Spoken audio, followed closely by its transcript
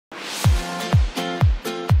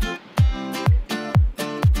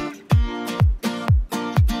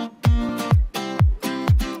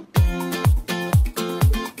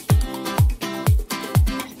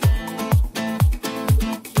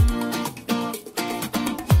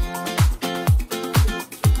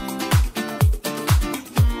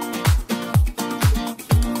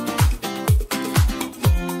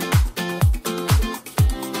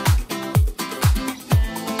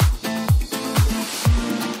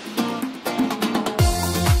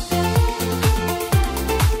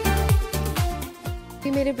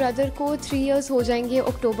मेरे ब्रदर को 3 इयर्स हो जाएंगे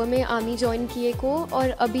अक्टूबर में आर्मी ज्वाइन किए को, और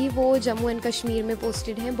अभी वो जम्मू एंड कश्मीर में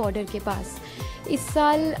पोस्टेड हैं बॉर्डर के पास। इस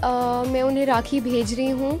साल मैं उन्हें राखी भेज रही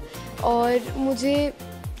हूँ और मुझे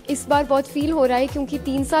इस बार बहुत फ़ील हो रहा है क्योंकि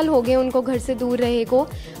 3 साल हो गए उनको घर से दूर रहे को,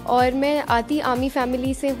 और मैं आती आर्मी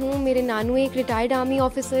फैमिली से हूँ। मेरे नानू एक रिटायर्ड आर्मी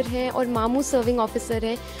ऑफिसर हैं और मामू सर्विंग ऑफिसर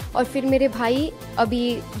हैं, और फिर मेरे भाई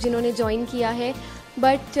अभी जिन्होंने ज्वाइन किया है।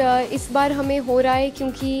 बट इस बार हमें हो रहा है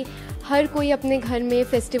क्योंकि हर कोई अपने घर में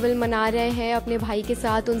फेस्टिवल मना रहे हैं अपने भाई के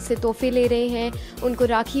साथ, उनसे तोहफे ले रहे हैं, उनको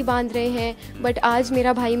राखी बांध रहे हैं। बट आज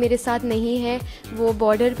मेरा भाई मेरे साथ नहीं है, वो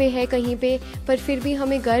बॉर्डर पे है कहीं पे, पर फिर भी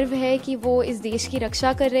हमें गर्व है कि वो इस देश की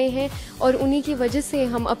रक्षा कर रहे हैं और उन्हीं की वजह से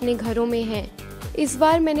हम अपने घरों में हैं। इस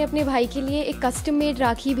बार मैंने अपने भाई के लिए एक कस्टम मेड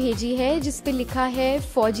राखी भेजी है जिस पे लिखा है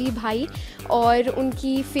फौजी भाई, और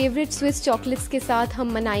उनकी फेवरेट स्विस चॉकलेट्स के साथ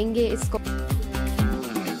हम मनाएंगे इसको।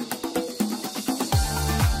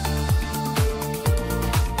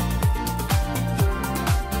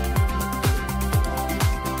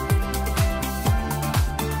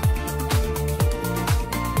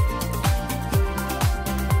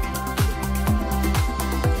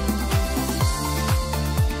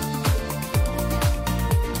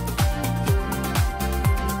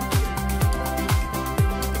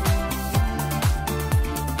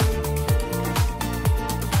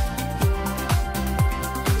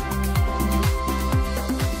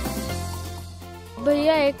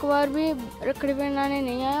 भैया एक बार भी रखड़ी पहनाने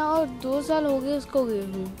नहीं आया और 2 साल हो गए उसको गए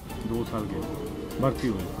हुए। 2 साल गए भर्ती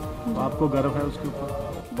हुए, तो आपको गर्व है उसके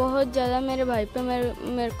ऊपर? बहुत ज़्यादा, मेरे भाई पे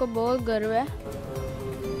मेरे को बहुत गर्व है।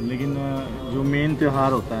 लेकिन जो मेन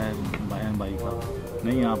त्यौहार होता है बहन भाई का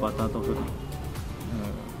नहीं आ पाता तो फिर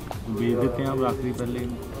भेज देते हैं आप राखी पहले?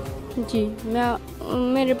 जी,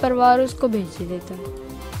 मैं मेरे परिवार उसको भेज देता हूँ।